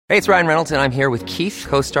Hey, it's Ryan Reynolds, and I'm here with Keith,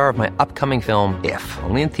 co-star of my upcoming film, If,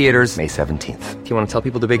 only in theaters May 17th. Do you want to tell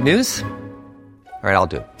people the big news? All right, I'll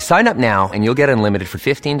do it. Sign up now and you'll get unlimited for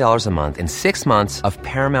 $15 a month and 6 months of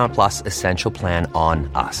Paramount Plus Essential Plan on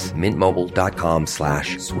us.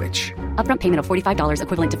 MintMobile.com/switch. Upfront payment of $45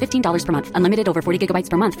 equivalent to $15 per month. Unlimited over 40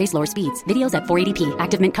 gigabytes per month. Face lower speeds. Videos at 480p.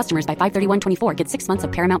 Active Mint customers by 531.24 get 6 months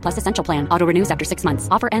of Paramount Plus Essential Plan. Auto renews after 6 months.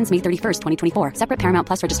 Offer ends May 31st, 2024. Separate Paramount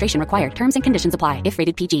Plus registration required. Terms and conditions apply if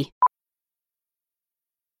rated PG.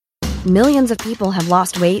 Millions of people have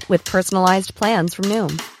lost weight with personalized plans from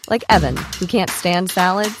Noom. Like Evan, who can't stand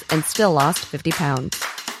salads and still lost 50 pounds.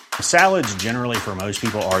 Salads generally for most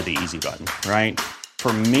people are the easy button, right?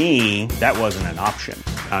 For me, that wasn't an option.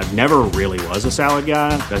 I never really was a salad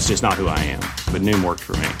guy. That's just not who I am. But Noom worked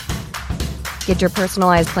for me. Get your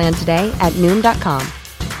personalized plan today at Noom.com.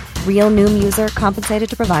 Real Noom user compensated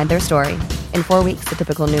to provide their story. In 4 weeks, the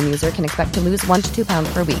typical Noom user can expect to lose 1 to 2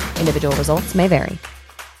 pounds per week. Individual results may vary.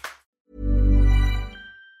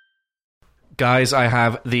 Guys, I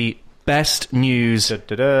have the best news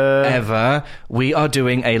ever. We are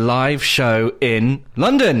doing a live show in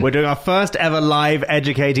London. We're doing our first ever live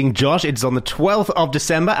Educating Josh. It's on the 12th of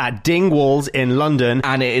December at Dingwalls in London.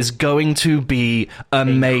 And it is going to be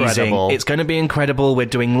amazing. Incredible. It's going to be incredible. We're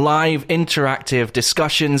doing live interactive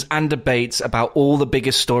discussions and debates about all the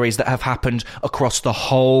biggest stories that have happened across the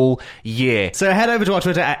whole year. So head over to our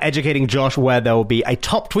Twitter at Educating Josh, where there will be a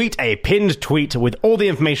top tweet, a pinned tweet with all the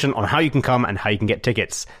information on how you can come and how you can get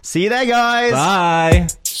tickets. See you there, guys. Bye.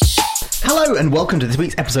 Hello and welcome to this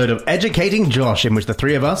week's episode of Educating Josh, in which the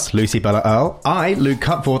three of us, Lucy Bella Earle, I, Luke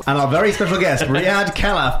Cutforth, and our very special guest, Riyadh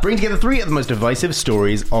Khalaf, bring together three of the most divisive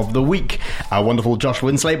stories of the week. Our wonderful Josh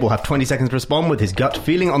Winslade will have 20 seconds to respond with his gut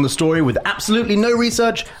feeling on the story with absolutely no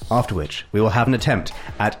research, after which we will have an attempt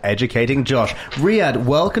at Educating Josh. Riyadh,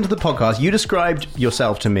 welcome to the podcast. You described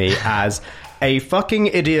yourself to me as a fucking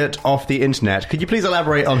idiot off the internet. Could you please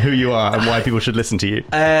elaborate on who you are and why people should listen to you?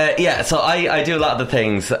 Yeah, so I do a lot of the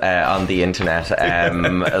things on the internet,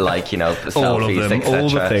 like, you know, selfies, etc.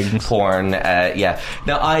 all the things. Porn, yeah.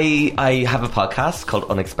 Now, I have a podcast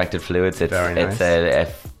called Unexpected Fluids. It's a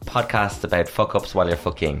podcast about fuck-ups while you're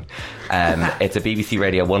fucking. It's a BBC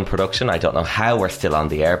Radio 1 production. I don't know how we're still on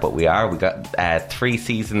the air, but we are. We got 3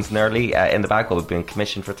 seasons nearly in the bag. Well, we've been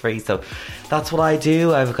commissioned for 3, so that's what I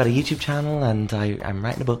do. I've got a YouTube channel and I'm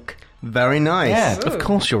writing a book. Very nice. Yeah, of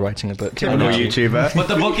course you're writing a book. Typical YouTuber. But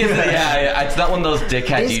the book isn't, it's not one of those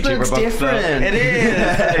dickhead this YouTuber books. Different. It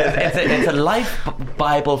is. It's a life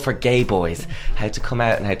Bible for gay boys. How to come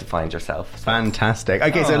out and how to find yourself. Fantastic.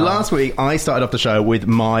 Okay, so last week I started off the show with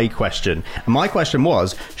my question. And my question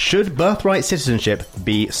was, should birthright citizenship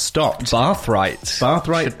be stopped? Birthright.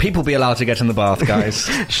 Should people be allowed to get in the bath, guys?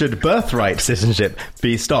 Should birthright citizenship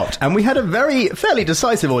be stopped? And we had a fairly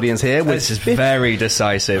decisive audience here. With this is very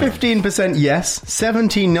decisive. 15% yes,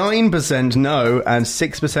 79% no, and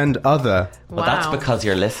 6% other. Well, that's because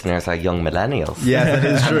your listeners are young millennials. Yeah, that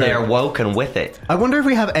is true. And they're woken with it. I wonder if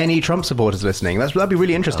we have any Trump supporters listening. That'd be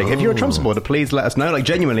really interesting. If you're a Trump supporter, please let us know. Like,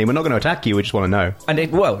 genuinely, we're not going to attack you. We just want to know. And of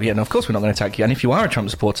course we're not going to attack you. And if you are a Trump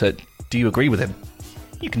supporter, do you agree with him?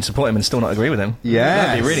 You can support him and still not agree with him. Yeah,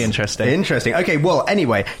 that'd be really interesting. Interesting. Okay, well,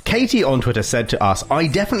 anyway, Katie on Twitter said to us, I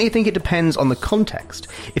definitely think it depends on the context.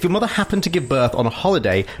 If your mother happened to give birth on a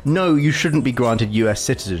holiday, no, you shouldn't be granted US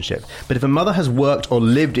citizenship. But if a mother has worked or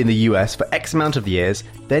lived in the US for X amount of years,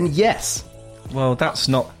 then yes. Well, that's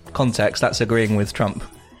not context, that's agreeing with Trump.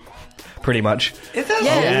 Pretty much. Is that?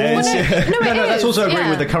 Yeah. No, that's also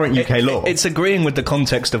agreeing with the current UK law. It's agreeing with the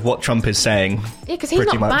context of what Trump is saying. Yeah, because he's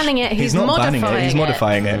not banning it, he's not modifying banning it. He's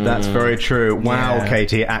modifying it. That's very true. Wow, yeah.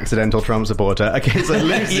 Katie, accidental Trump supporter. Okay, so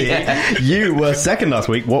Lucy, you were second last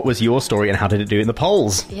week. What was your story and how did it do in the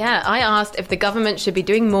polls? Yeah, I asked if the government should be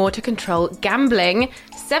doing more to control gambling.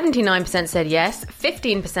 79% said yes,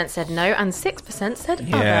 15% said no, and 6% said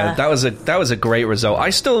other. Yeah, that was a great result.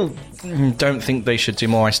 I still don't think they should do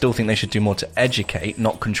more. I still think they should do more to educate,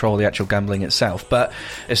 not control the actual gambling itself. But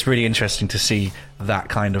it's really interesting to see that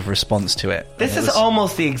kind of response to it. This is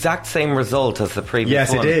almost the exact same result as the previous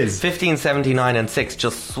one. Yes, it is. 15, 79 and 6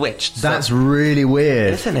 just switched. That's really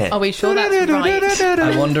weird. Isn't it? Are we sure that's right?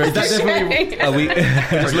 I wonder if are we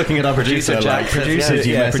just looking at our producer Jack?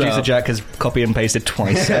 Producer Jack has copy and pasted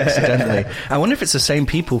twice accidentally. I wonder if it's the same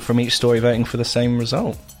people from each story voting for the same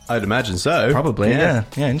result. I'd imagine so. Probably, yeah,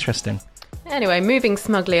 interesting. Anyway, moving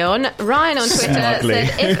smugly on, Ryan on Twitter said,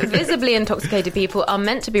 if visibly intoxicated people are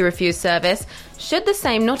meant to be refused service, should the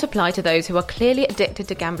same not apply to those who are clearly addicted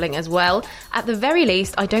to gambling as well? At the very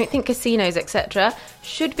least, I don't think casinos, etc.,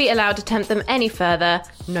 should be allowed to tempt them any further.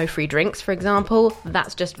 No free drinks, for example.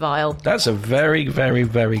 That's just vile. That's a very, very,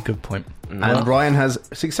 very good point. And Ryan has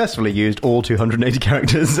successfully used all 280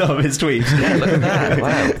 characters of his tweet. Yeah, look at that.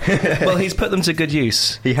 Wow. Well, he's put them to good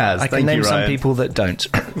use. He has. I can name some people that don't.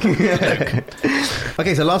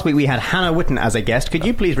 Okay, so last week we had Hannah Witten as a guest. Could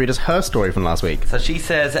you please read us her story from last week? So she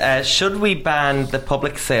says, should we ban the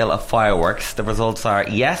public sale of fireworks? The results are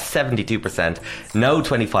yes, 72%, no,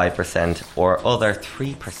 25%, or other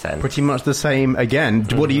 3%. Pretty much the same again.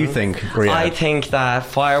 What do you think, Riyadh? I think that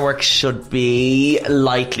fireworks should be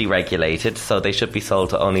lightly regulated, so they should be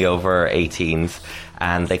sold to only over 18s,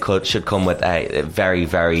 and they should come with a very,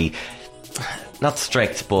 very, not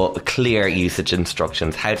strict, but clear usage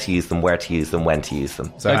instructions, how to use them, where to use them, when to use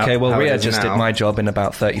them. So okay, well, how Ria is it just now? did my job in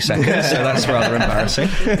about 30 seconds, so that's rather embarrassing.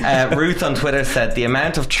 Ruth on Twitter said, the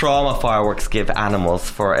amount of trauma fireworks give animals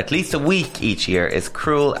for at least a week each year is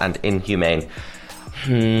cruel and inhumane.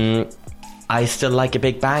 I still like a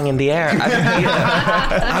big bang in the air. I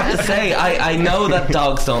have to say, I know that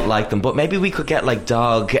dogs don't like them, but maybe we could get like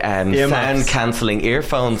dog sound cancelling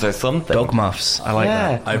earphones or something. Dog muffs. I like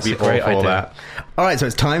that. I'd That's be a great all for idea. that. All right, so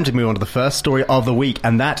it's time to move on to the first story of the week,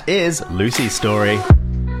 and that is Lucy's story.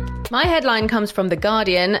 My headline comes from The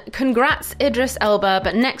Guardian. Congrats, Idris Elba,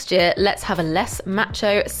 but next year, let's have a less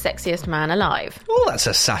macho, sexiest man alive. Oh, that's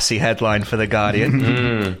a sassy headline for The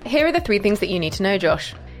Guardian. Here are the 3 things that you need to know,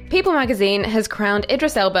 Josh. People magazine has crowned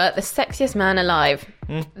Idris Elba the sexiest man alive.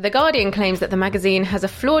 The Guardian claims that the magazine has a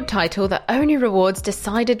flawed title that only rewards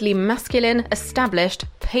decidedly masculine, established,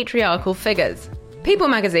 patriarchal figures. People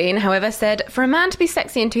magazine, however, said, for a man to be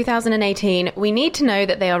sexy in 2018, we need to know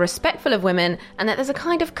that they are respectful of women and that there's a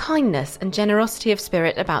kind of kindness and generosity of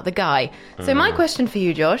spirit about the guy. So my question for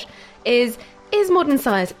you, Josh, is modern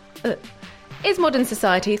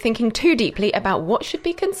society thinking too deeply about what should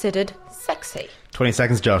be considered sexy? 20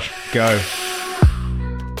 seconds, Josh. Go.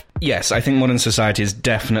 Yes, I think modern society is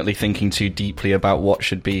definitely thinking too deeply about what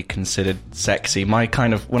should be considered sexy.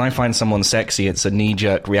 When I find someone sexy, it's a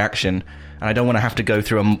knee-jerk reaction, and I don't want to have to go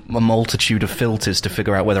through a multitude of filters to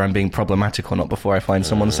figure out whether I'm being problematic or not before I find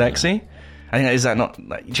someone sexy. I think, is that not... Do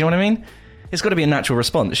you know what I mean? It's got to be a natural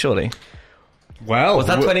response, surely. Well, Was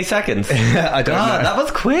that 20 seconds? I don't know. That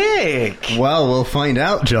was quick. Well, we'll find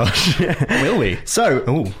out, Josh. Will we?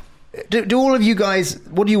 So, do all of you guys...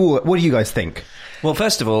 What do you guys think? Well,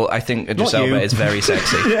 first of all, I think Idris Not you. Elba is very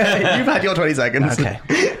sexy. Yeah, you've had your 20 seconds.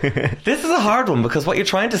 Okay. This is a hard one because what you're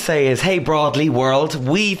trying to say is, hey, broadly, world,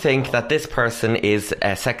 we think that this person is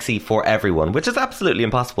sexy for everyone, which is absolutely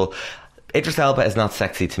impossible. Idris Elba is not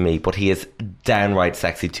sexy to me, but he is downright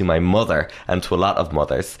sexy to my mother and to a lot of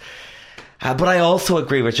mothers. But I also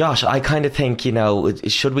agree with Josh. I kind of think,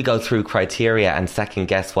 should we go through criteria and second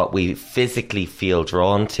guess what we physically feel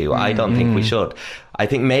drawn to? I don't think we should. I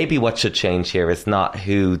think maybe what should change here is not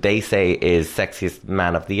who they say is sexiest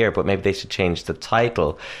man of the year, but maybe they should change the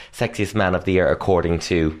title, sexiest man of the year according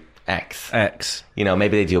to X.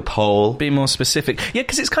 Maybe they do a poll. Be more specific. Yeah,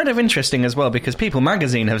 because it's kind of interesting as well, because People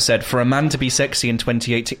magazine have said for a man to be sexy in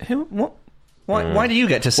 2018... Who? What? Why do you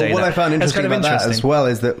get to say that? What I found interesting about that as well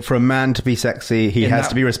is that for a man to be sexy, he has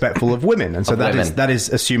to be respectful of women, and so that is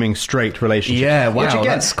assuming straight relationships. Yeah, wow, which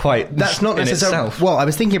again, that's not necessarily. Well, I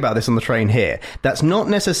was thinking about this on the train here. That's not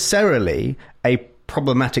necessarily a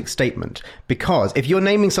problematic statement, because if you're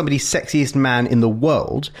naming somebody sexiest man in the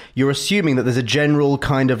world, you're assuming that there's a general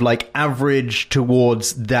kind of like average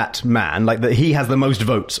towards that man, like that he has the most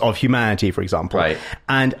votes of humanity, for example. Right.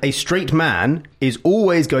 And a straight man is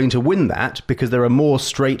always going to win that because there are more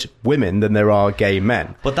straight women than there are gay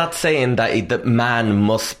men. But that's saying that man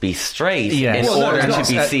must be straight in order to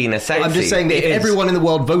be seen as sexy. I'm just saying that if everyone in the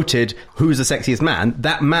world voted who's the sexiest man,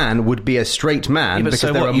 that man would be a straight man because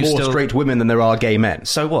there are more straight women than there are gay men.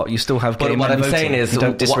 So what? You still have gay men what I'm voting. saying is... You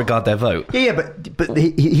don't disregard their vote. Yeah, but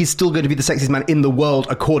he's still going to be the sexiest man in the world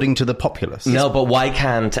according to the populace. No, but why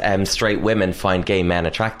can't straight women find gay men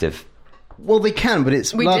attractive? Well, they can, but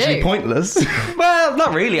it's largely pointless. Well,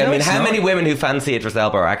 not really. No, I mean, it's how not. many women who fancy Idris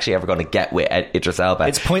Elba are actually ever going to get with Idris Elba?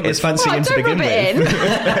 It's pointless fancying him to begin with.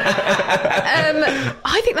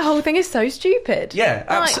 I think the whole thing is so stupid. Yeah,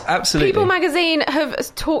 absolutely. People magazine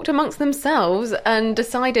have talked amongst themselves and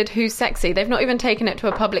decided who's sexy. They've not even taken it to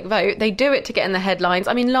a public vote. They do it to get in the headlines.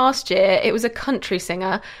 I mean, last year it was a country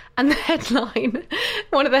singer, and the headline,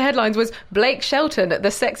 one of the headlines was Blake Shelton, the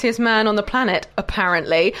sexiest man on the planet,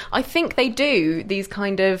 apparently. I think they do these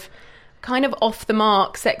kind of kind of off the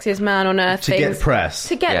mark, sexiest man on earth To things. get press.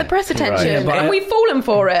 To get Yeah. the press attention. Right. And we've fallen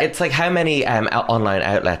for it. It's like how many online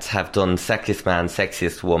outlets have done sexiest man,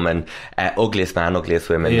 sexiest woman, ugliest man, ugliest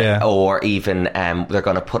women, Yeah. or even they're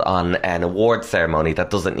going to put on an award ceremony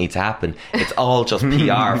that doesn't need to happen. It's all just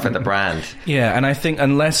PR for the brand. Yeah, and I think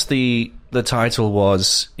unless the title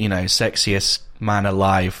was, sexiest man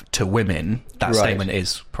alive to women, that Right. statement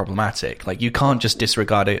is problematic. Like, you can't just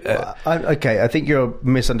disregard it. I think you're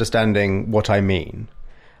misunderstanding what I mean.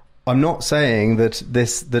 I'm not saying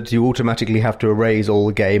that you automatically have to erase all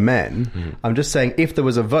gay men. I'm just saying if there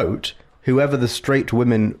was a vote, whoever the straight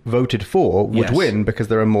women voted for would Yes. win because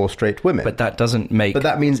there are more straight women. But that doesn't make... But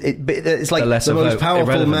that means it's like The the lesser most vote powerful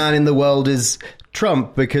irrelevant. man in the world is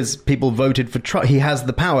Trump because people voted for Trump. He has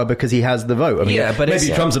the power because he has the vote. I mean, Yeah, but maybe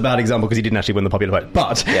it's- Trump's a bad example because he didn't actually win the popular vote.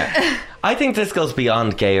 But Yeah. I think this goes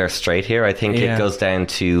beyond gay or straight here. I think Yeah. it goes down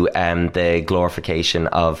to the glorification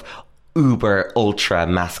of uber ultra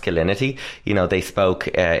masculinity. They spoke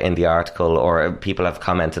in the article, or people have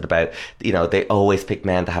commented about, they always pick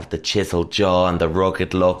men that have the chiseled jaw and the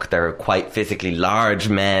rugged look. They're quite physically large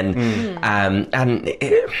men.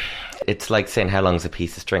 It's like saying how long's a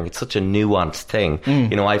piece of string. It's such a nuanced thing.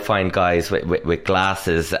 I find guys with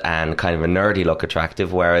glasses and kind of a nerdy look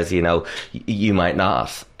attractive, whereas you might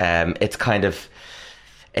not. It's kind of,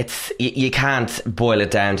 you can't boil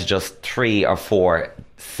it down to just 3 or 4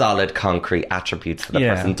 solid concrete attributes that a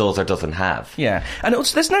Yeah. person does or doesn't have. Yeah, and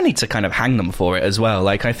also, there's no need to kind of hang them for it as well.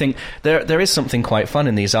 Like, I think there is something quite fun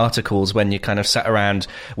in these articles when you kind of sat around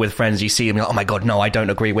with friends, you see them, you're like, oh my god, no, I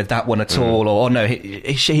don't agree with that one at all, or no,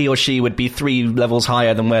 he or she would be 3 levels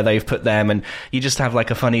higher than where they've put them, and you just have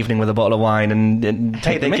like a fun evening with a bottle of wine and Hey,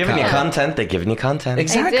 take the they're mick giving you out. content. They're giving you content.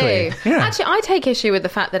 Exactly. They do. Yeah. Actually, I take issue with the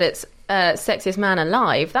fact that it's sexiest man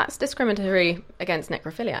alive. That's discriminatory against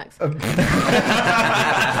necrophiliacs.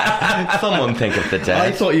 Someone think of the dead.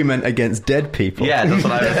 I thought you meant against dead people. Yeah, that's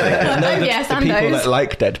what I was thinking. Yes, the and people those. that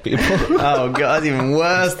like dead people. Oh god, that's even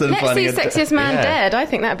worse than Let's funny. see sexiest man dead. I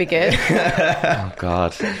think that'd be good. Oh,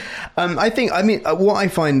 God. What I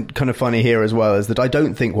find kind of funny here as well is that I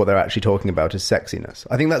don't think what they're actually talking about is sexiness.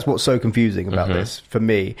 I think that's what's so confusing about this for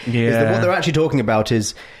me. Is that Yeah. what they're actually talking about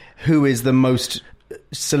is who is the most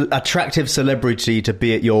attractive celebrity to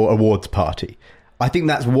be at your awards party. I think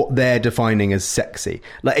that's what they're defining as sexy.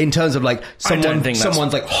 Like in terms of like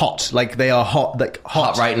someone's like hot, like they are hot, like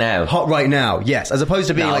hot right now. hot right now. Yes, as opposed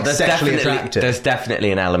to being like there's sexually definitely- attractive. There's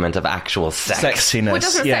definitely an element of actual sex. Sexiness. Well,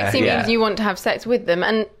 doesn't yeah. sexy means you want to have sex with them?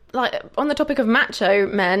 And like on the topic of macho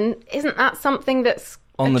men, isn't that something that's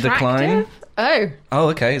On the attractive? decline? Oh,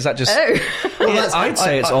 okay. Is that just... Well, I'd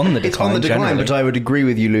say it's on the decline. It's on the decline, generally. but I would agree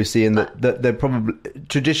with you, Lucy, in that they're probably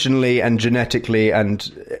traditionally and genetically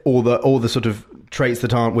and all the sort of traits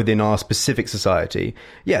that aren't within our specific society.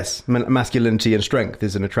 Yes, masculinity and strength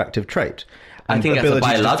is an attractive trait. I think it's a ability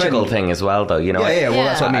to biological defend- thing as well, though. Yeah, well,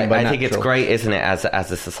 that's what I mean by I think it's natural. great, isn't it,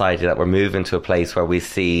 as a society that we're moving to a place where we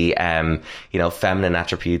see, feminine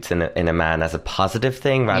attributes in a man as a positive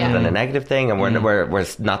thing rather Yeah. than a negative thing, and we're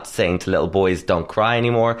not saying to little boys, don't cry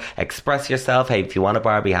anymore, express yourself. Hey, if you want a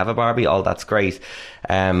Barbie, have a Barbie. All that's great,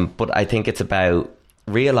 but I think it's about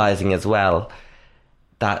realizing as well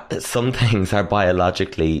that some things are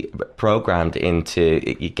biologically programmed into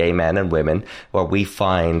gay men and women, where we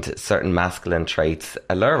find certain masculine traits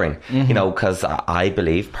alluring. Because I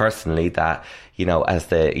believe personally that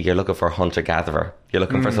you're looking for a hunter-gatherer. You're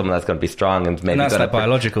looking for someone that's going to be strong and maybe that's going that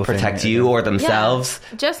biological thing, protect yeah. you or themselves.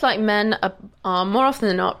 Yeah. Just like men are more often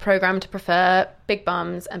than not programmed to prefer big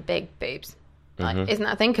bums and big boobs. Like, isn't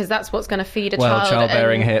that a thing? Because that's what's going to feed a child.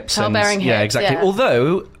 childbearing and hips. Childbearing hips. Yeah, exactly. Yeah.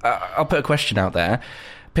 Although, I'll put a question out there.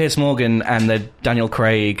 Piers Morgan and the Daniel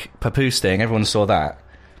Craig papoose thing, everyone saw that.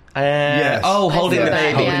 Yes. Oh, holding saw the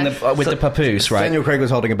that, baby. yeah. With the papoose, right? Daniel Craig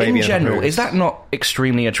was holding a baby in general, a is that not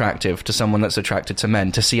extremely attractive to someone that's attracted to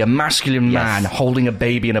men, to see a masculine man holding a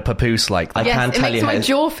baby in a papoose like that? I Yes, can't it tell makes you my how...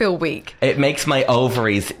 jaw feel weak. It makes my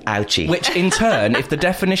ovaries ouchy. Which in turn, if the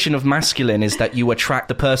definition of masculine is that you attract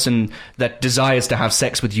the person that desires to have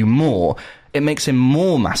sex with you more, it makes him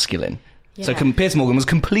more masculine. So Yeah. Piers Morgan was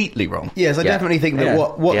completely wrong. Yes, I definitely think that Yeah.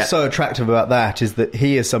 what's so attractive about that is that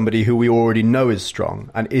he is somebody who we already know is strong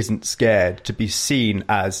and isn't scared to be seen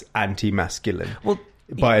as anti-masculine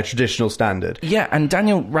by a traditional standard. Yeah, and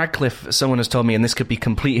Daniel Radcliffe, someone has told me, and this could be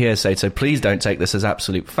complete hearsay, so please don't take this as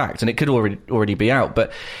absolute fact, and it could already be out,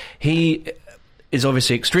 but he is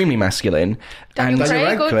obviously extremely masculine. Daniel Daniel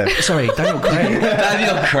Craig or- Radcliffe. Sorry, Daniel Craig.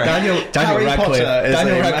 Daniel Craig. Daniel Harry Radcliffe. Potter is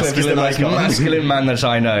Daniel a Radcliffe is the masculine most icon. masculine man that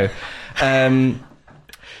I know.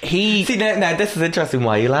 He... See, now this is interesting.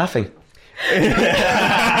 Why are you laughing?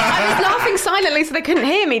 I was laughing violently so they couldn't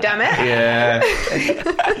hear me, damn it. Yeah.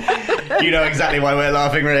 You know exactly why we're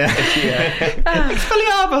laughing, Ria.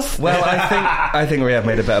 Well, I think Riyadh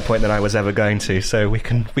made a better point than I was ever going to, so we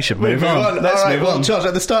should move on. Let's move on. Josh,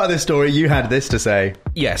 at the start of this story, you had this to say.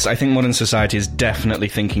 Yes, I think modern society is definitely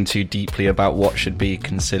thinking too deeply about what should be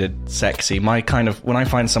considered sexy. When I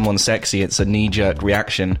find someone sexy, it's a knee-jerk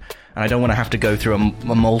reaction, and I don't want to have to go through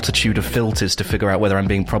a multitude of filters to figure out whether I'm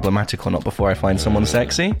being problematic or not before I find someone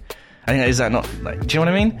sexy. I think, is that not, do you know what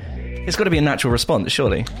I mean? It's got to be a natural response,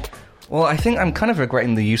 surely. Well, I think I'm kind of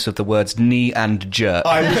regretting the use of the words knee and jerk.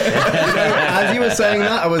 As you were saying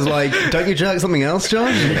that, I was like, don't you jerk something else,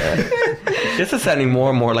 Josh? This is sounding more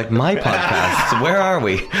and more like my podcast. Where are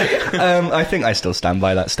we? I think I still stand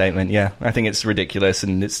by that statement, yeah. I think it's ridiculous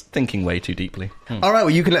and it's thinking way too deeply. All right, well,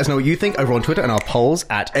 you can let us know what you think over on Twitter and our polls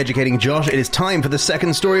at Educating Josh. It is time for the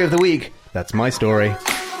second story of the week. That's my story.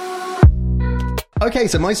 Okay,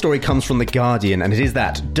 so my story comes from The Guardian, and it is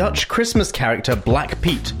that Dutch Christmas character Black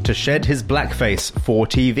Pete to shed his blackface for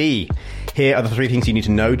TV. Here are the 3 things you need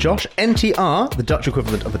to know, Josh. NTR, the Dutch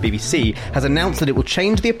equivalent of the BBC, has announced that it will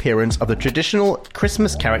change the appearance of the traditional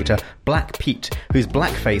Christmas character Black Pete, whose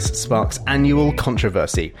blackface sparks annual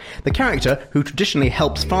controversy. The character, who traditionally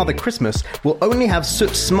helps Father Christmas, will only have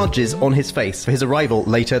soot smudges on his face for his arrival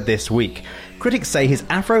later this week. Critics say his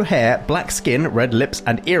afro hair, black skin, red lips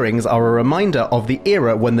and earrings are a reminder of the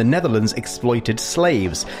era when the Netherlands exploited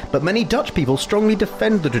slaves. But many Dutch people strongly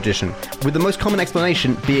defend the tradition, with the most common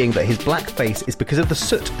explanation being that his black face is because of the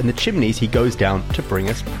soot in the chimneys he goes down to bring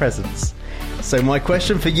us presents. So my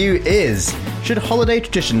question for you is, should holiday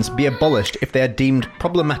traditions be abolished if they are deemed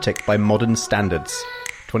problematic by modern standards?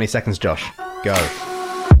 20 seconds, Josh. Go.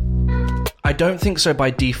 I don't think so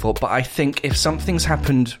by default, but I think if something's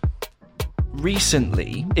happened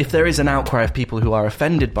recently, if there is an outcry of people who are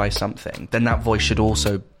offended by something, then that voice should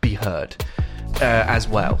also be heard as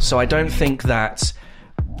well. So I don't think that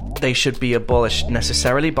they should be abolished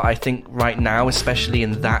necessarily, but I think right now, especially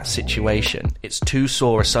in that situation, it's too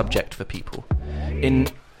sore a subject for people. In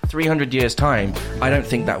 300 years' time, I don't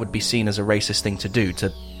think that would be seen as a racist thing to do,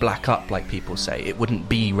 to black up like people say. It wouldn't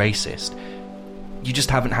be racist. You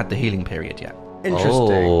just haven't had the healing period yet. Interesting.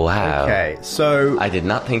 Oh, wow. Okay, so I did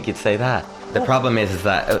not think you'd say that. The problem is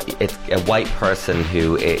that it's a white person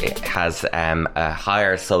who has a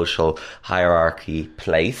higher social hierarchy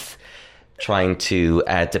place trying to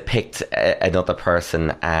depict another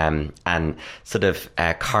person and sort of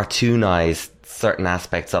cartoonize certain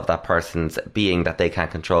aspects of that person's being that they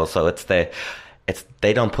can't control. So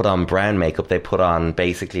they don't put on brown makeup, they put on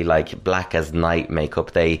basically like black as night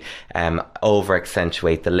makeup. They over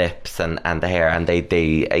accentuate the lips and the hair, and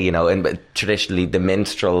they and traditionally the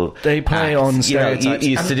minstrel they play on stereotypes.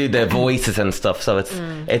 You used to do the voices and stuff, so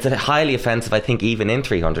it's highly offensive, I think, even in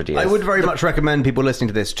 300 years. I would very much recommend people listening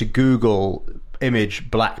to this to Google image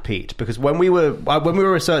Black Pete, because when we were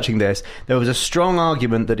researching this, there was a strong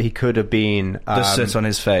argument that he could have been the soot on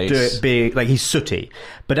his face, being like he's sooty,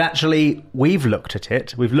 but actually we've looked at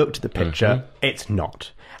it, we've looked at the picture, it's not.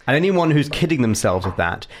 And anyone who's kidding themselves with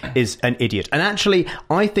that is an idiot. And actually,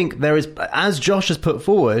 I think there is, as Josh has put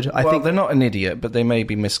forward, I think they're not an idiot, but they may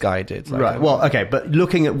be misguided. Right. Well, okay, but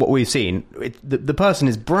looking at what we've seen, the person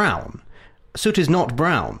is brown. Soot is not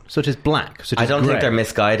brown. Soot is black. Soot is I don't grey. think they're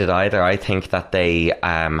misguided either. I think that they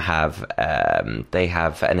have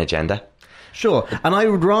an agenda. Sure, and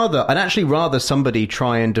I'd actually rather somebody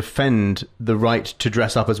try and defend the right to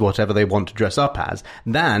dress up as whatever they want to dress up as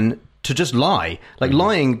than to just lie. Like,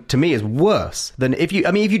 lying to me is worse than if you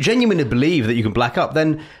genuinely believe that you can black up,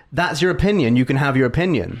 then that's your opinion. You can have your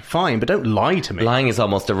opinion. Fine, but don't lie to me. Lying is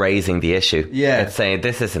almost erasing the issue. Yeah. It's saying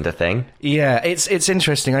this isn't a thing. Yeah, it's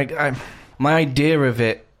interesting. My idea of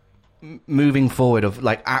it moving forward, of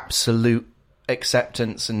like absolute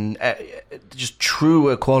acceptance and just true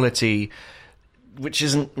equality, which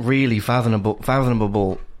isn't really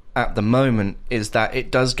fathomable at the moment, is that it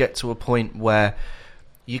does get to a point where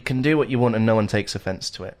you can do what you want and no one takes offense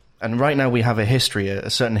to it. And right now we have a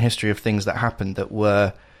certain history of things that happened that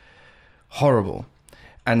were horrible.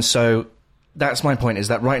 And so that's my point, is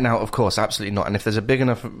that right now, of course, absolutely not. And if there's a big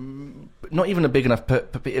enough, not even a big enough,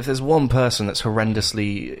 if there's one person that's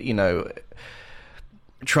horrendously,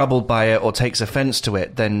 troubled by it or takes offense to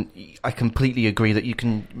it, then I completely agree that you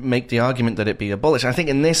can make the argument that it be abolished. I think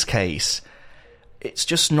in this case, it's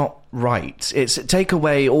just not right. It's take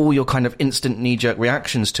away all your kind of instant knee-jerk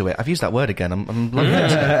reactions to it. I've used that word again. I'm loving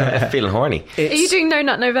it. Feeling horny. Are you doing No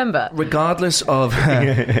Nut November? Regardless of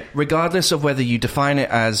whether you define it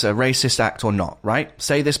as a racist act or not, right?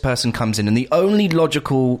 Say this person comes in, and the only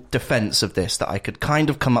logical defense of this that I could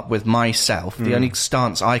kind of come up with myself, the only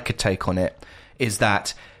stance I could take on it, is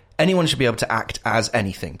that anyone should be able to act as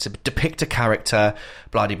anything, to depict a character,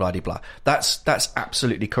 blah-de-blah-de-blah. That's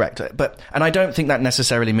absolutely correct. And I don't think that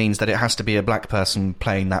necessarily means that it has to be a black person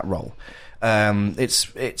playing that role.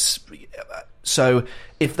 So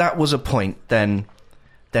if that was a point, then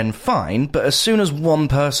fine. But as soon as one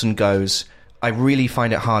person goes, I really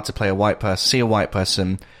find it hard to see a white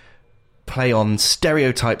person play on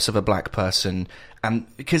stereotypes of a black person, and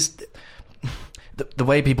because the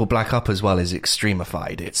way people black up as well is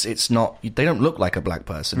extremified. It's not, they don't look like a black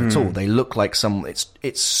person at all. They look like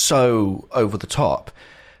it's so over the top.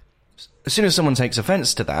 As soon as someone takes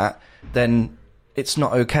offense to that, then it's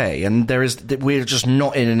not okay. And we're just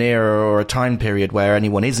not in an era or a time period where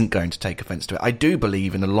anyone isn't going to take offense to it. I do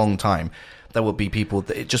believe in a long time there will be people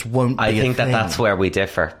that it just won't be I think a thing. that's where we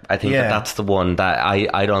differ. I think that's the one that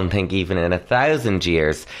I don't think even in 1,000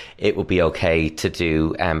 years it would be okay to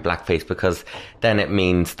do blackface, because then it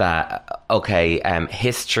means that,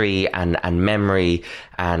 history and memory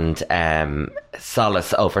and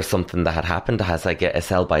solace over something that had happened has like a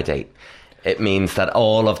sell-by date. It means that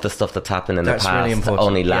all of the stuff that's happened in the past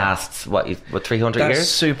only lasts, 300 years? That's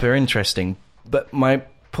super interesting. But my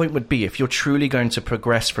point would be, if you're truly going to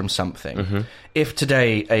progress from something, if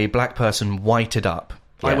today a black person whited up,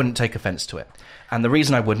 I wouldn't take offence to it. And the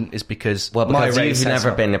reason I wouldn't is because my race you've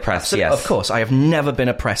never been oppressed, so, yes. Of course, I have never been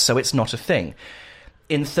oppressed, so it's not a thing.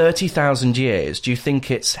 In 30,000 years, do you think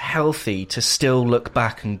it's healthy to still look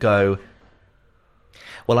back and go,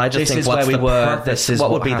 well, I just this think is where we were, purpose, this is what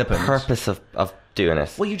what would be happened. the purpose of doing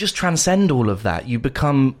it? Well, you just transcend all of that. You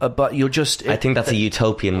become you're just... I think that's a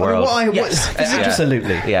utopian world.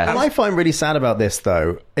 Absolutely. Yeah. What I find really sad about this,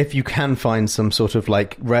 though, if you can find some sort of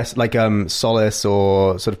solace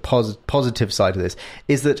or sort of positive side to this,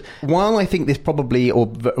 is that while I think this probably or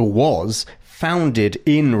was founded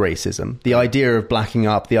in racism, the idea of blacking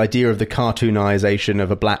up, the idea of the cartoonization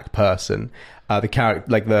of a black person, the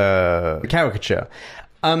caricature,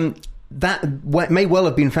 that may well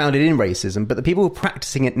have been founded in racism, but the people who are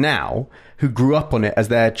practicing it now, who grew up on it as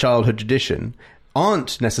their childhood tradition,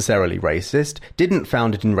 aren't necessarily racist, didn't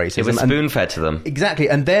found it in racism. It was spoon-fed to them. Exactly,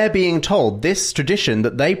 and they're being told this tradition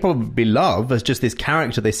that they probably love as just this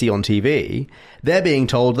character they see on TV, they're being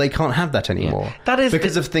told they can't have that anymore. Yeah. That is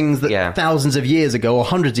because of things that thousands of years ago or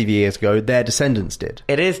hundreds of years ago their descendants did.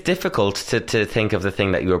 It is difficult to think of the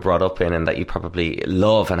thing that you were brought up in and that you probably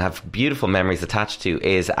love and have beautiful memories attached to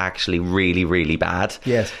is actually really, really bad.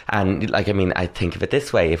 Yes. And I think of it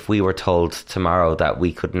this way. If we were told tomorrow that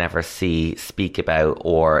we could never speak about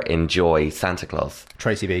or enjoy Santa Claus,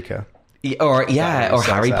 Tracy Beaker, or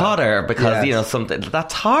Harry Potter, because something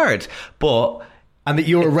that's hard, and that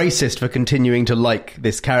you're a racist for continuing to like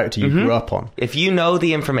this character you grew up on. If you know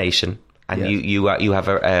the information and you have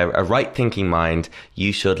a right thinking mind,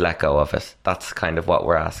 you should let go of it. That's kind of what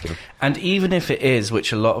we're asking. And even if it is,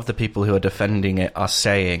 which a lot of the people who are defending it are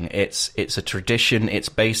saying, it's a tradition, it's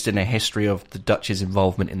based in a history of the Dutch's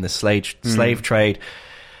involvement in the slave trade.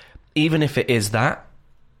 Even if it is that,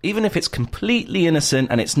 even if it's completely innocent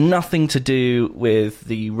and it's nothing to do with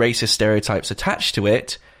the racist stereotypes attached to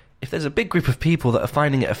it, if there's a big group of people that are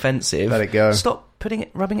finding it offensive, let it go. Stop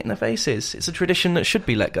rubbing it in their faces. It's a tradition that should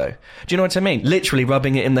be let go. Do you know what I mean? Literally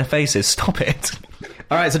rubbing it in their faces. Stop it.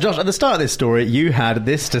 All right, so Josh, at the start of this story, you had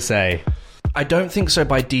this to say. I don't think so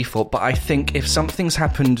by default, but I think if something's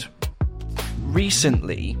happened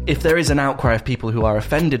recently, if there is an outcry of people who are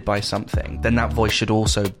offended by something, then that voice should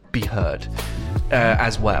also be heard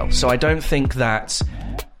as well. So I don't think that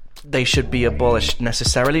they should be abolished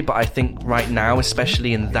necessarily, but I think right now,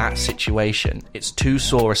 especially in that situation, it's too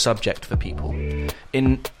sore a subject for people.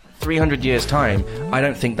 In 300 years' time, I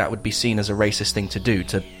don't think that would be seen as a racist thing to do,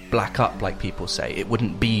 to black up like people say. It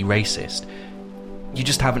wouldn't be racist. You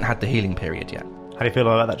just haven't had the healing period yet. How do you feel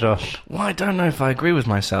about that, Josh? Well, I don't know if I agree with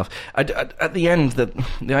myself. At the end, the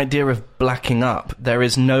idea of blacking up, there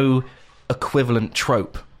is no equivalent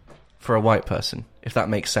trope for a white person, if that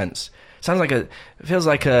makes sense. It feels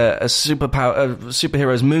like a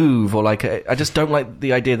superhero's move, or I just don't like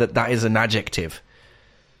the idea that is an adjective.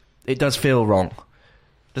 It does feel wrong.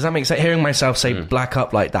 Does that make sense? Hearing myself say black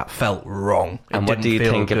up like that felt wrong. And what do you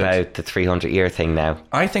think about the 300-year thing now?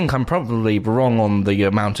 I think I'm probably wrong on the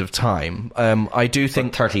amount of time. I do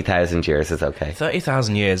think 30,000 years is okay.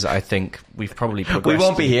 30,000 years, I think we've probably progressed. We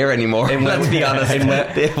won't be here anymore. Let's be honest.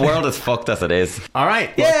 The world is fucked as it is. All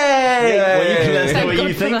right. Yay! Well, you can let us know what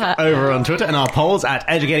you think that. over on Twitter and our polls at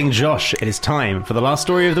Educating Josh. It is time for the last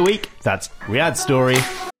story of the week. That's Riyadh's story.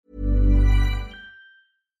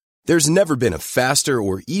 There's never been a faster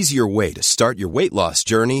or easier way to start your weight loss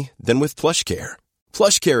journey than with PlushCare.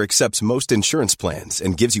 PlushCare accepts most insurance plans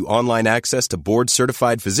and gives you online access to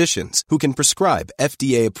board-certified physicians who can prescribe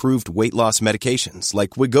FDA-approved weight loss medications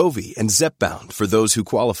like Wegovy and Zepbound for those who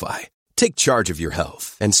qualify. Take charge of your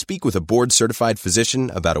health and speak with a board-certified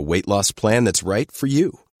physician about a weight loss plan that's right for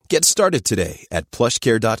you. Get started today at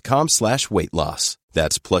plushcare.com/weight loss.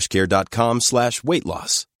 That's plushcare.com/weight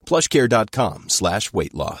loss.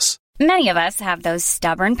 plushcare.com/weight loss. Many of us have those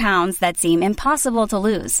stubborn pounds that seem impossible to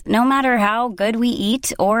lose, no matter how good we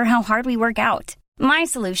eat or how hard we work out. My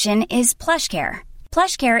solution is PlushCare.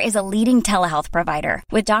 PlushCare is a leading telehealth provider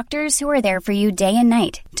with doctors who are there for you day and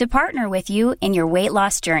night to partner with you in your weight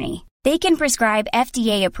loss journey. They can prescribe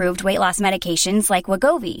FDA-approved weight loss medications like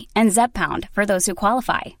Wegovy and Zepbound for those who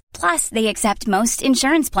qualify. Plus, they accept most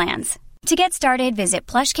insurance plans. To get started, visit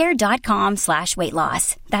plushcare.com/weight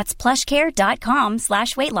loss. That's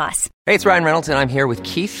plushcare.com/weight loss. Hey, it's Ryan Reynolds, and I'm here with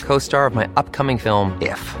Keith, co-star of my upcoming film,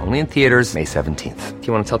 If, only in theaters May 17th. Do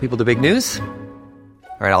you want to tell people the big news?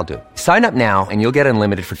 All right, I'll do it. Sign up now and you'll get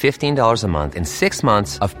unlimited for $15 a month and 6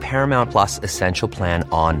 months of Paramount Plus Essential Plan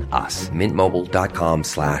on us.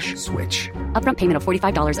 MintMobile.com/switch. Upfront payment of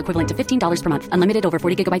 $45 equivalent to $15 per month. Unlimited over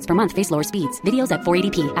 40 gigabytes per month. Face lower speeds. Videos at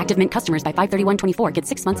 480p. Active Mint customers by 531.24 get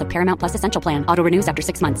 6 months of Paramount Plus Essential Plan. Auto renews after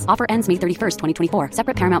 6 months. Offer ends May 31st, 2024.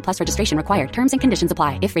 Separate Paramount Plus registration required. Terms and conditions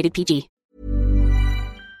apply if rated PG.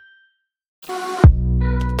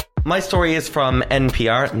 My story is from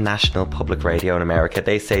NPR, National Public Radio in America.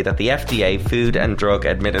 They say that the FDA, Food and Drug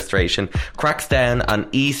Administration, cracks down on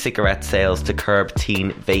e-cigarette sales to curb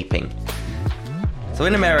teen vaping. So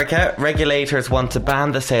in America, regulators want to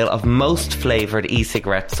ban the sale of most flavoured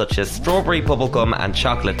e-cigarettes such as strawberry bubblegum and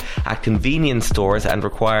chocolate at convenience stores and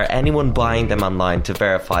require anyone buying them online to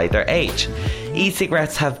verify their age.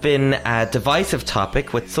 E-cigarettes have been a divisive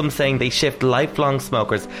topic, with some saying they shift lifelong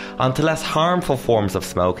smokers onto less harmful forms of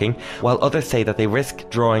smoking, while others say that they risk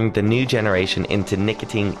drawing the new generation into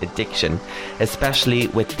nicotine addiction, especially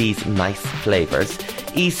with these nice flavours.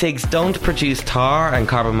 E-cigs don't produce tar and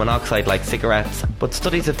carbon monoxide like cigarettes, but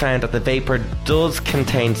studies have found that the vapour does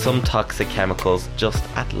contain some toxic chemicals, just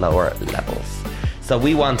at lower levels. So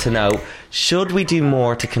we want to know, should we do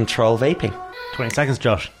more to control vaping? 20 seconds,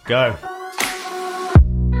 Josh. Go.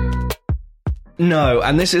 No,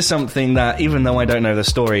 and this is something that, even though I don't know the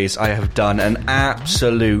stories, I have done an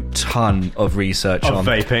absolute ton of research on.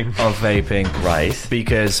 Vaping. Of vaping. Right.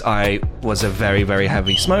 Because I was a very, very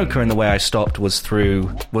heavy smoker, and the way I stopped was through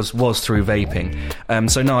vaping.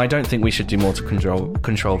 So no, I don't think we should do more to control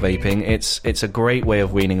vaping. It's a great way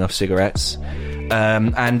of weaning off cigarettes.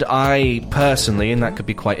 And I personally, and that could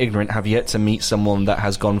be quite ignorant, have yet to meet someone that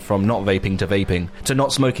has gone from not vaping, to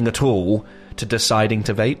not smoking at all, to deciding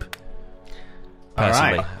to vape.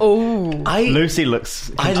 Personally. All right. Lucy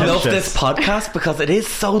looks I love this podcast because it is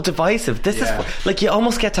so divisive. This is like, you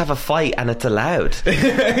almost get to have a fight and it's allowed.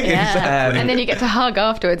 Yeah. And then you get to hug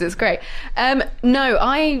afterwards. It's great. No,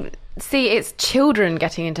 I see it's children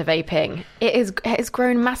getting into vaping. It's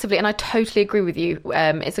grown massively, and I totally agree with you.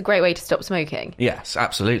 It's a great way to stop smoking. Yes,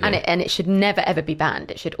 absolutely. And it should never ever be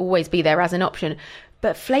banned. It should always be there as an option.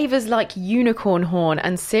 But flavours like unicorn horn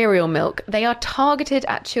and cereal milk, they are targeted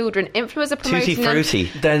at children. Influencers are promoting Tutti Frutti.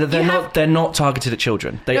 They're not targeted at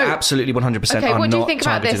children. They absolutely 100% are not targeted at children. Okay, what do you think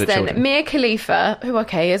about this then? Mia Khalifa, who,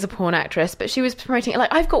 is a porn actress, but she was promoting it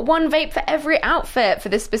like, I've got one vape for every outfit for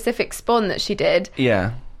this specific spawn that she did.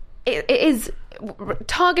 Yeah. It is,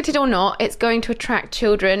 targeted or not, it's going to attract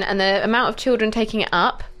children, and the amount of children taking it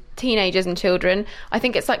up, teenagers and children, I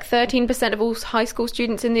think it's like 13% of all high school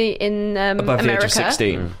students in above America. The age of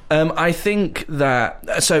 16. I think that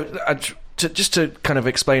just to kind of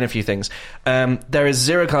explain a few things, there is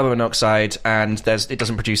zero carbon monoxide, and it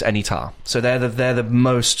doesn't produce any tar. So they're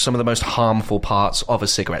some of the most harmful parts of a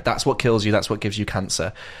cigarette. That's what kills you. That's what gives you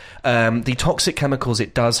cancer. The toxic chemicals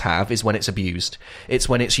it does have is when it's abused. It's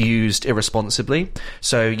when it's used irresponsibly.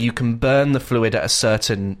 So you can burn the fluid at a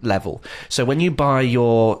certain level. So when you buy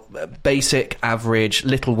your basic, average,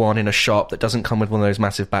 little one in a shop that doesn't come with one of those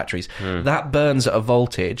massive batteries, that burns at a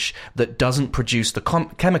voltage that doesn't produce the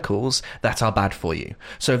chemicals that are bad for you.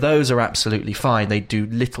 So those are absolutely fine. They do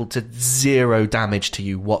little to zero damage to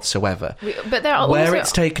you whatsoever. But there are where also...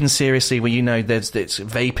 it's taken seriously, where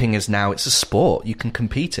vaping is now, it's a sport. You can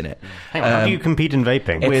compete in it. How do you compete in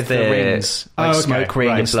vaping? With the rings, like smoke ring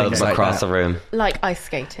and blows things like across that. the room. Like ice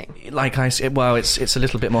skating. Like ice, well, it's a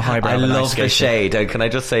little bit more highbrow. I than love ice the skating. shade. And can I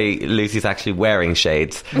just say, Lucy's actually wearing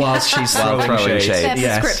shades Whilst she's throwing shades. Their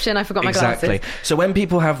Yes. prescription, I forgot my exactly. glasses. So when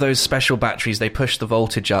people have those special batteries, they push the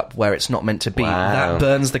voltage up where it's not meant to be. Wow. That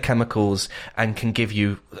burns the chemicals and can give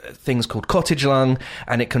you things called cottage lung,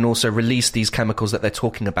 and it can also release these chemicals that they're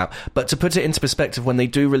talking about. But to put it into perspective, when they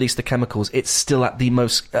do release the chemicals, it's still at the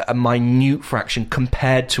most a minute fraction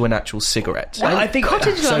compared to an actual cigarette. Well, I think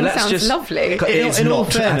cottage lung sounds lovely. In all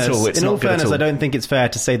fairness, I don't think it's fair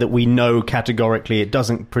to say that we know categorically it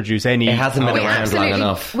doesn't produce any... It hasn't been We around long absolutely,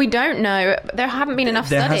 enough. we don't know. There haven't been enough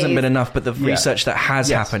There studies. hasn't been enough, but the research that has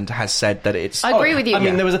happened has said that it's... I agree with you. I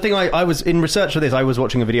mean, there was a thing I was in research for this. I was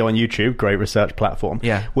watching a video on YouTube, great research platform.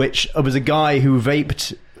 Yeah. Which was a guy who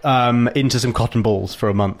vaped into some cotton balls for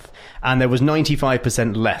a month, and there was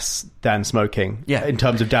 95% less than smoking. Yeah. In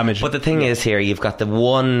terms of damage. But the thing is here, you've got the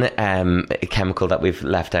one chemical that we've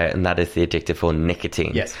left out, and that is the addictive one,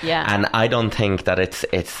 nicotine. Yes. Yeah. And I don't think that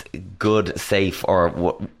it's good, safe,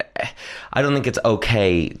 or I don't think it's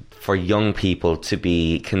okay for young people to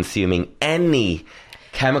be consuming any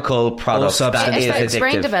chemical product that substance. is It affects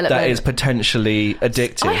brain addictive. development. that is potentially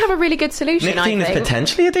addictive. I have a really good solution, Nicotine I is think.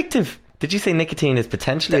 potentially addictive. Did you say nicotine is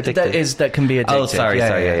potentially addictive? That can be addictive. Oh, sorry,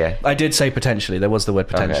 yeah. I did say potentially. There was the word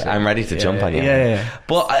potentially. Okay, I'm ready to jump on you. Yeah.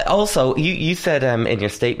 But also, you said in your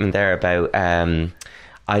statement there about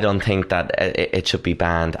I don't think that it should be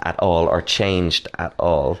banned at all or changed at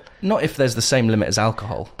all. Not if there's the same limit as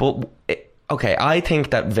alcohol. But okay, I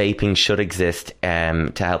think that vaping should exist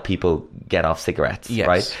to help people get off cigarettes, Yes.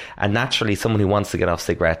 right? And naturally, someone who wants to get off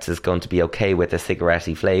cigarettes is going to be okay with a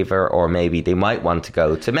cigarette-y flavour, or maybe they might want to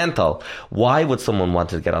go to menthol. Why would someone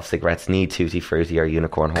want to get off cigarettes need Tutti Frutti or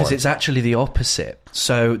Unicorn Horn? Because it's actually the opposite.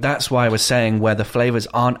 So that's why I was saying where the flavours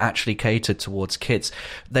aren't actually catered towards kids.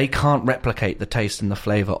 They can't replicate the taste and the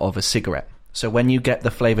flavour of a cigarette. So when you get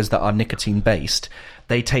the flavours that are nicotine-based,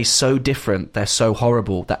 they taste so different, they're so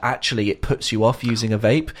horrible, that actually it puts you off using a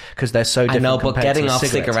vape because they're so different. I know, but compared getting to off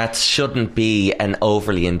cigarettes shouldn't be an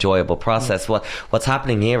overly enjoyable process. What's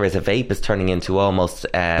happening here is a vape is turning into almost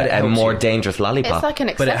a more dangerous lollipop. It's like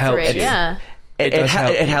an But it helps accessory, you. yeah. It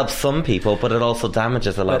help. helps some people, but it also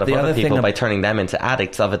damages a lot But of the other other thing people by turning them into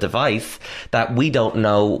addicts of a device that we don't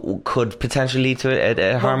know could potentially lead to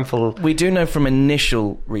a harmful... We do know from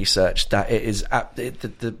initial research that it is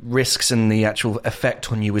the risks and the actual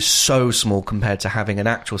effect on you is so small compared to having an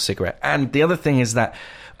actual cigarette. And the other thing is that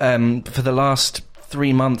for the last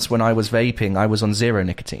 3 months when I was vaping, I was on zero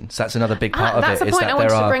nicotine. So that's another big part of that's it. the is point that I wanted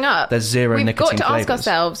there to are bring up. there's zero We've nicotine got to ask flavours.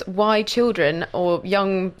 ourselves why children or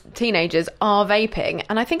young teenagers are vaping,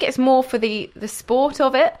 and I think it's more for the sport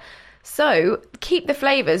of it. So keep the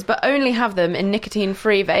flavours, but only have them in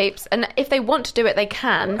nicotine-free vapes. And if they want to do it, they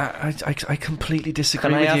can. I completely disagree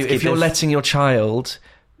Can I with ask you. you If you're this? letting your child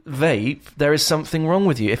vape, there is something wrong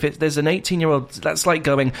with you. If there's an 18-year-old, that's like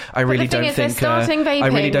going, I really the thing don't is, they're think starting I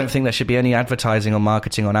really vaping. don't think there should be any advertising or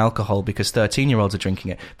marketing on alcohol because 13-year-olds are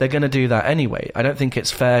drinking it. They're going to do that anyway. I don't think it's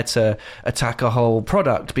fair to attack a whole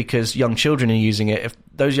product because young children are using it. If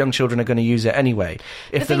those young children are going to use it anyway.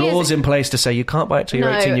 If the thing is- law's in place to say you can't buy it till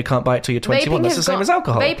you're 18, you can't buy it till you're 21, that's the same as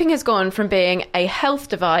alcohol. Vaping has gone from being a health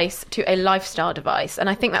device to a lifestyle device, and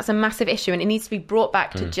I think that's a massive issue, and it needs to be brought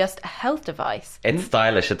back to just a health device. It's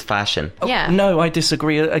stylish, it's fashion. Yeah. No, I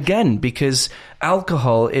disagree again because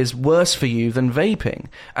alcohol is worse for you than vaping.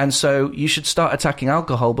 And so you should start attacking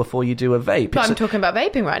alcohol before you do a vape. But I'm talking about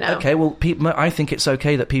vaping right now. Okay, well, I think it's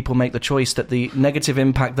okay that people make the choice that the negative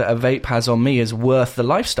impact that a vape has on me is worth the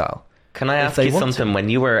lifestyle. Can I if ask they you want something? to. When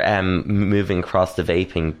you were moving across to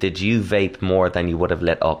vaping, did you vape more than you would have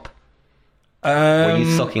lit up? Were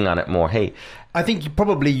you sucking on it more? Hey, I think I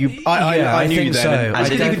knew think you then. so. And I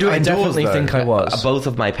you could do it I indoors, definitely though. think I was. both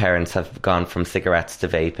of my parents have gone from cigarettes to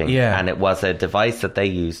vaping. Yeah. And it was a device that they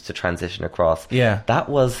used to transition across. Yeah. That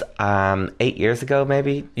was 8 years ago,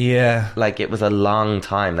 maybe. Yeah. Like, it was a long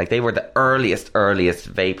time. Like, they were the earliest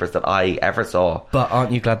vapors that I ever saw. But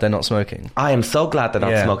aren't you glad they're not smoking? I am so glad they're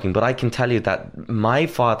not Yeah. smoking, but I can tell you that my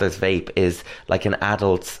father's vape is like an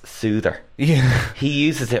adult's soother. He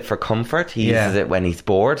uses it for comfort. He uses it when he's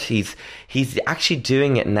bored. He's actually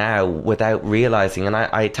doing it now without realising. And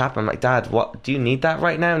I tap him, like, Dad, what do you need that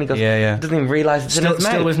right now? And he goes, he doesn't even realise it's in his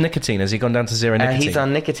mouth. Still with nicotine? Has he gone down to zero nicotine? He's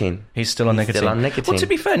on nicotine. He's still on nicotine. Well, to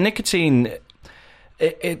be fair, nicotine...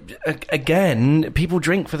 Again, people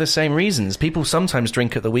drink for the same reasons. People sometimes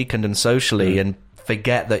drink at the weekend and socially and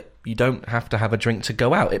forget that you don't have to have a drink to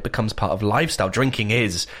go out. It becomes part of lifestyle. Drinking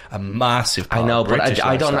is a massive part of British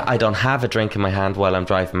lifestyle. I don't have a drink in my hand while I'm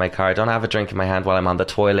driving my car. I don't have a drink in my hand while I'm on the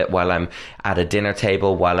toilet, while I'm at a dinner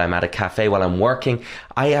table, while I'm at a cafe, while I'm working.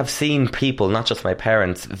 I have seen people, not just my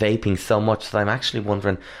parents, vaping so much that I'm actually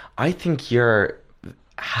wondering, I think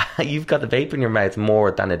you've got the vape in your mouth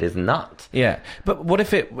more than it is not. Yeah, but what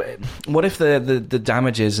if the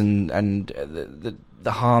damages and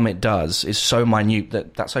the harm it does is so minute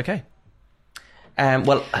that that's okay?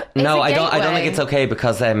 Well, no, I don't think it's okay,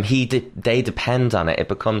 because they depend on it. It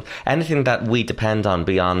becomes anything that we depend on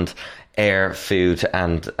beyond air, food,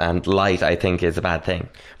 and light, I think, is a bad thing.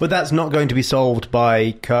 But that's not going to be solved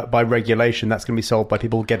by regulation. That's going to be solved by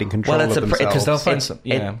people getting control of themselves. Because they'll find some.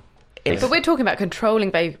 But we're talking about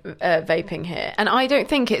controlling vaping here, and I don't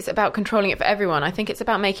think it's about controlling it for everyone. I think it's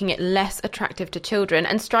about making it less attractive to children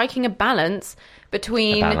and striking a balance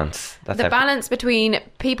between balance between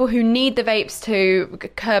people who need the vapes to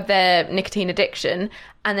curb their nicotine addiction,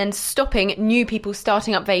 and then stopping new people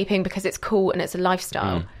starting up vaping because it's cool and it's a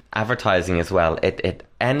lifestyle. Advertising as well.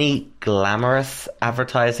 Any glamorous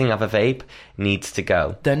advertising of a vape needs to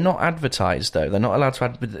go. They're not advertised, though. They're not allowed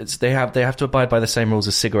to they have to abide by the same rules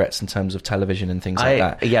as cigarettes in terms of television and things like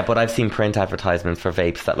that. Yeah, but I've seen print advertisements for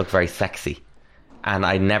vapes that look very sexy. And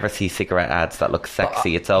I never see cigarette ads that look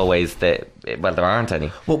sexy. It's always there aren't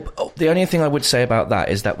any. Well, the only thing I would say about that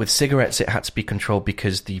is that with cigarettes, it had to be controlled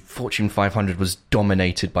because the Fortune 500 was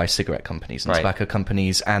dominated by cigarette companies and tobacco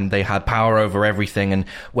companies, and they had power over everything. And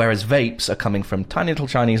whereas vapes are coming from tiny little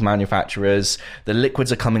Chinese manufacturers, the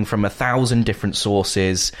liquids are coming from 1,000 different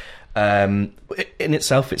sources. In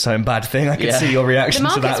itself, its own bad thing. I can see your reaction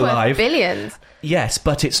to that live. The market's worth billions. Yes,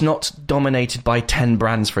 but it's not dominated by 10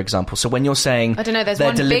 brands, for example. So when you're saying... I don't know, there's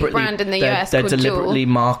one big brand in the US they're called deliberately Juul.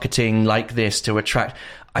 Marketing like this to attract...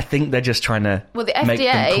 I think they're just trying to the make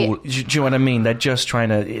FDA, them cool. Do you know what I mean? They're just trying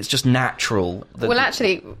to... It's just natural.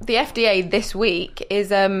 Actually, the FDA this week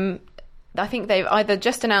is... I think they've either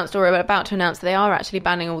just announced or are about to announce that they are actually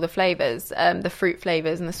banning all the flavours, the fruit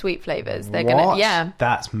flavours and the sweet flavours.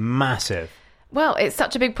 That's massive. Well, it's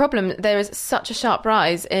such a big problem. There is such a sharp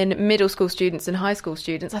rise in middle school students and high school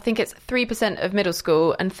students. I think it's 3% of middle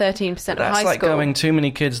school and 13% of high school. That's like going, too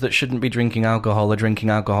many kids that shouldn't be drinking alcohol are drinking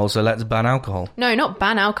alcohol, so let's ban alcohol. No, not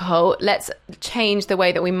ban alcohol. Let's change the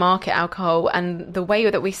way that we market alcohol and the way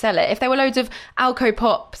that we sell it. If there were loads of Alco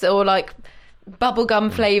Pops or like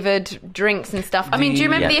bubblegum flavoured drinks and stuff. I mean, do you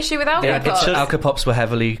remember the issue with Alco Pops? Alco Pops were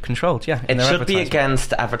heavily controlled, It should be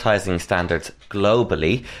against advertising standards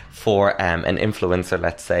globally for an influencer,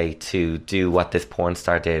 let's say, to do what this porn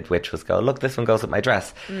star did, which was go, look, this one goes with my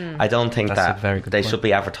dress. I don't think they should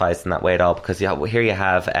be advertised in that way at all, because here you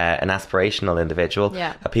have an aspirational individual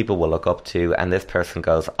that people will look up to, and this person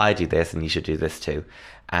goes, I do this and you should do this too.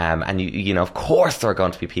 And you know, of course there are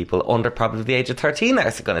going to be people under probably the age of 13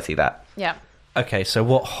 that are going to see that. Yeah. Okay, so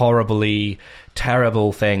what horribly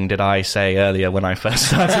terrible thing did I say earlier when I first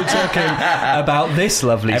started talking about this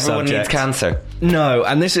lovely Everyone subject? Needs cancer. No,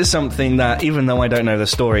 and this is something that, even though I don't know the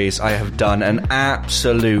stories, I have done an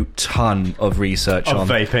absolute ton of research on.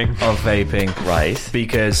 Vaping. Of vaping. Right.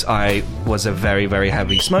 Because I was a very, very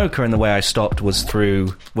heavy smoker, and the way I stopped was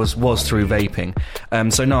through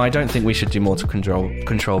vaping. So no, I don't think we should do more to control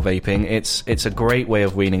vaping. It's a great way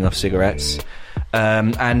of weaning off cigarettes.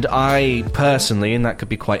 And I personally, and that could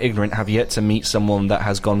be quite ignorant, have yet to meet someone that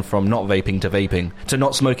has gone from not vaping to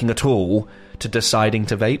not smoking at all to deciding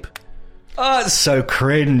to vape. Oh, it's so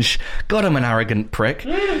cringe. God, I'm an arrogant prick.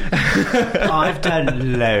 I've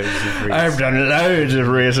done loads of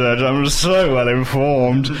research. I'm so well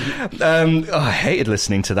informed. I hated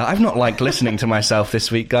listening to that. I've not liked listening to myself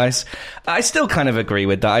this week, guys. I still kind of agree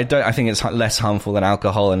with that. I think it's less harmful than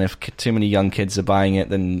alcohol, and if too many young kids are buying it,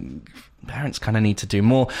 then parents kind of need to do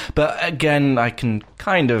more. But again, I can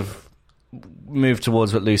kind of move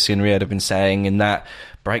towards what Lucy and Riyadh have been saying, in that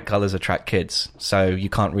bright colours attract kids, so you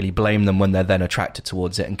can't really blame them when they're then attracted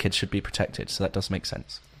towards it, and kids should be protected, so that does make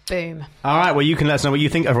sense. Boom. All right, well, you can let us know what you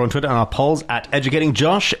think over on Twitter and our polls at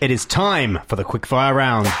EducatingJosh. It is time for the quickfire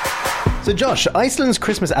round. So Josh, Iceland's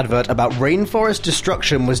Christmas advert about rainforest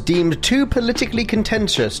destruction was deemed too politically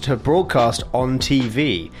contentious to broadcast on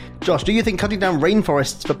TV. Josh, do you think cutting down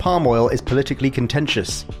rainforests for palm oil is politically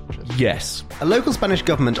contentious? Yes. A local Spanish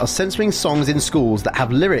government are censoring songs in schools that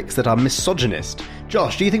have lyrics that are misogynist.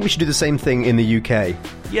 Josh, do you think we should do the same thing in the UK?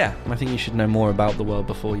 Yeah, I think you should know more about the world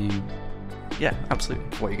before you... Yeah, absolutely.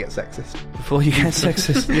 Before you get sexist. Before you get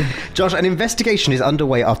sexist, yeah. Josh, an investigation is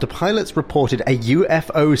underway after pilots reported a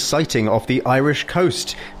UFO sighting off the Irish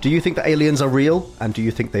coast. Do you think the aliens are real? And do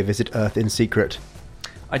you think they visit Earth in secret?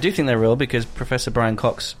 I do think they're real because Professor Brian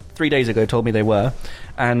Cox 3 days ago told me they were.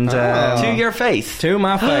 And to your face? To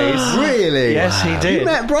my face. Really? Yes, he did. You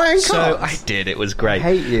met Brian Cox? So I did. It was great.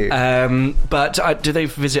 I hate you. But do they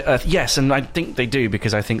visit Earth? Yes, and I think they do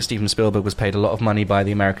because I think Steven Spielberg was paid a lot of money by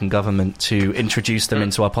the American government to introduce them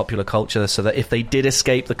into our popular culture so that if they did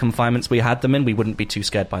escape the confinements we had them in, we wouldn't be too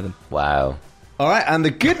scared by them. Wow. All right, and the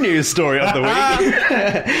good news story of the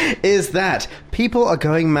week is that people are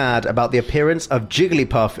going mad about the appearance of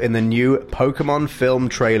Jigglypuff in the new Pokemon film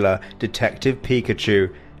trailer, Detective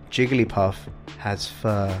Pikachu. Jigglypuff has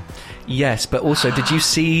fur. Yes, but also, did you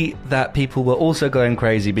see that people were also going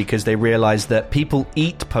crazy because they realised that people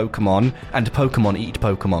eat Pokemon and Pokemon eat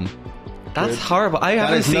Pokemon? That's horrible. I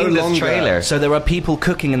haven't seen this trailer. So there are people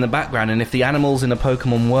cooking in the background, and if the animals in a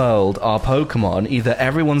Pokemon world are Pokemon, either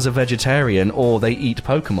everyone's a vegetarian or they eat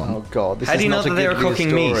Pokemon. Oh god, this How is do you know not that a they were good news cooking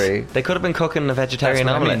story. meat? They could have been cooking a vegetarian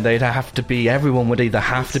That's what I omelette. mean. They'd have to be. Everyone would either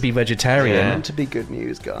have to be vegetarian. It's meant to be good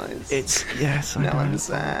news, guys. It's yes. Now I'm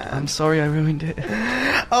sad. I'm sorry I ruined it.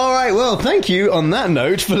 All right, well, thank you on that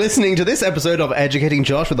note for listening to this episode of Educating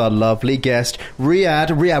Josh with our lovely guest, Riyadh.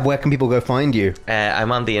 Riyadh, where can people go find you?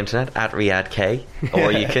 I'm on the internet at RiyadhK,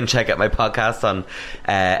 or you can check out my podcast on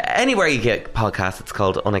anywhere you get podcasts. It's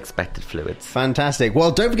called Unexpected Fluids. Fantastic.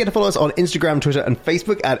 Well, don't forget to follow us on Instagram, Twitter, and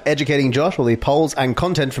Facebook at Educating Josh. We'll leave polls and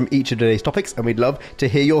content from each of today's topics, and we'd love to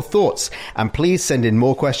hear your thoughts. And please send in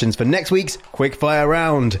more questions for next week's Quickfire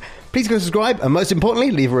Round. Please go subscribe, and most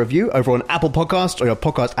importantly, leave a review over on Apple Podcasts or your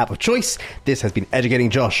podcast app of choice. This has been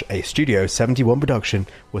Educating Josh, a Studio 71 production.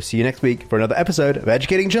 We'll see you next week for another episode of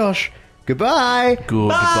Educating Josh. Goodbye.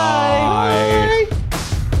 Goodbye.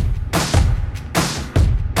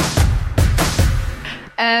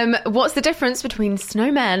 What's the difference between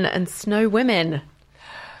snowmen and snow women?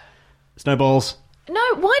 Snowballs. No,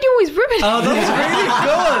 why do you always ruin it? Oh, that's really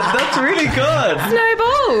good. That's really good.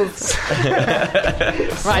 Snowballs.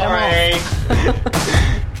 Right, I'm off.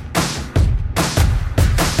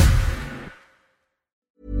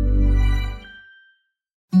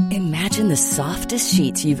 Imagine the softest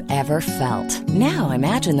sheets you've ever felt. Now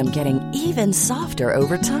imagine them getting even softer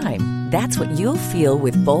over time. That's what you'll feel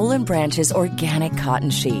with Boll & Branch's organic cotton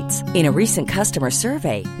sheets. In a recent customer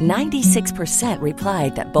survey, 96%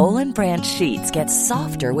 replied that Boll & Branch sheets get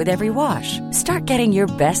softer with every wash. Start getting your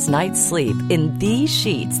best night's sleep in these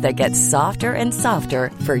sheets that get softer and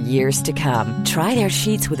softer for years to come. Try their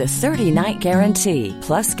sheets with a 30-night guarantee.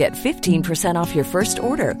 Plus, get 15% off your first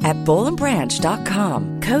order at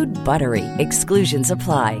bollandbranch.com. Code BUTTERY. Exclusions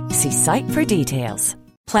apply. See site for details.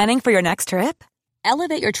 Planning for your next trip?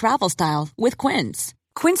 Elevate your travel style with Quince.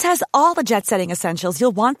 Quince has all the jet-setting essentials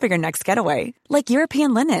you'll want for your next getaway, like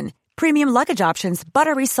European linen, premium luggage options,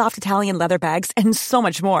 buttery soft Italian leather bags, and so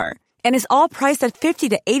much more. And is all priced at 50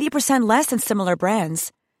 to 80% less than similar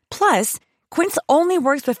brands. Plus, Quince only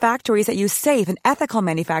works with factories that use safe and ethical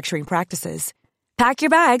manufacturing practices. Pack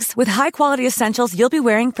your bags with high-quality essentials you'll be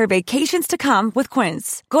wearing for vacations to come with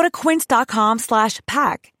Quince. Go to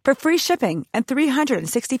quince.com/pack for free shipping and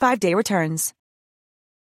 365-day returns.